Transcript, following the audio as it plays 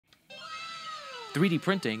3D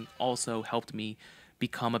printing also helped me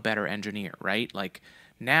become a better engineer, right? Like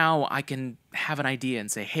now I can have an idea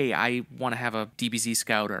and say, hey, I want to have a DBZ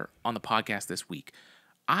Scouter on the podcast this week.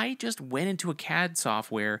 I just went into a CAD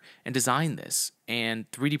software and designed this and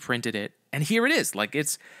 3D printed it, and here it is. Like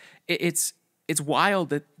it's wild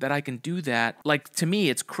that I can do that. Like, to me,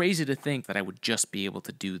 it's crazy to think that I would just be able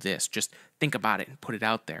to do this. Just think about it and put it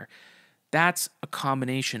out there. That's a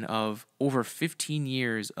combination of over 15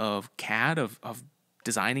 years of CAD, of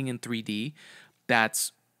designing in 3D.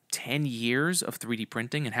 That's 10 years of 3D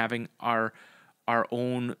printing and having our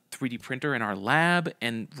own 3D printer in our lab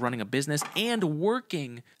and running a business and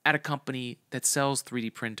working at a company that sells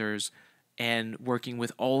 3D printers and working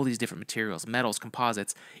with all these different materials, metals,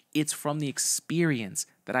 composites. It's from the experience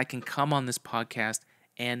that I can come on this podcast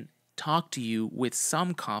and talk to you with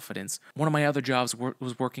some confidence. One of my other jobs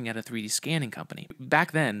was working at a 3D scanning company.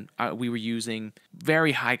 Back then, we were using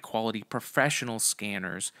very high quality professional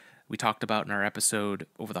scanners. We talked about in our episode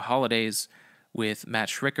over the holidays with Matt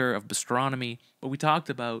Schricker of Bistronomy, but we talked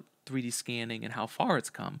about 3D scanning and how far it's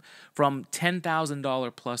come from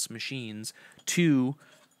 $10,000 plus machines to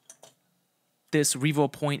this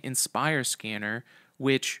RevoPoint Inspire scanner,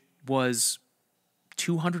 which was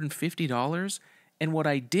 $250. And what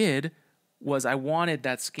I did was I wanted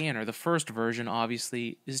that scanner. The first version,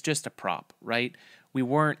 obviously, is just a prop, right? We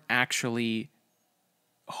weren't actually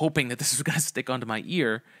hoping that this was going to stick onto my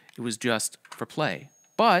ear. It was just for play.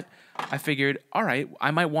 But I figured, all right,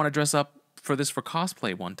 I might want to dress up for this for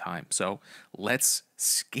cosplay one time. So let's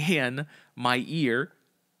scan my ear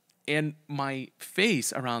and my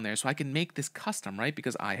face around there so I can make this custom, right?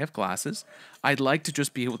 Because I have glasses. I'd like to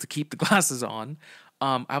just be able to keep the glasses on.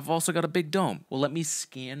 I've also got a big dome. Well, let me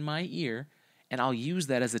scan my ear, and I'll use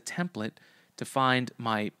that as a template to find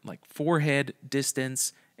my forehead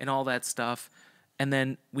distance and all that stuff. And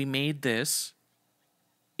then we made this.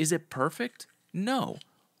 Is it perfect? No.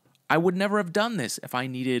 I would never have done this if I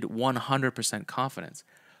needed 100% confidence.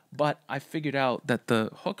 But I figured out that the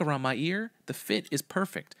hook around my ear, the fit is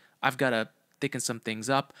perfect. I've got to thicken some things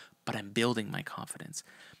up, but I'm building my confidence.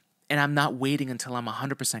 And I'm not waiting until I'm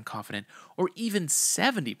 100% confident or even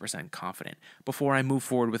 70% confident before I move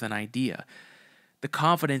forward with an idea. The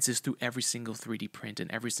confidence is through every single 3D print and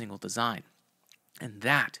every single design. And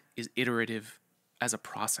that is iterative as a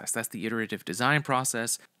process. That's the iterative design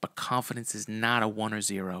process, but confidence is not a 1 or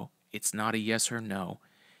 0. It's not a yes or no.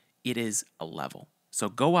 It is a level. So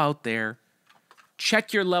go out there,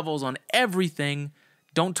 check your levels on everything.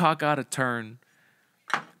 Don't talk out of turn,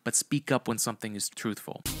 but speak up when something is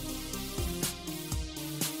truthful.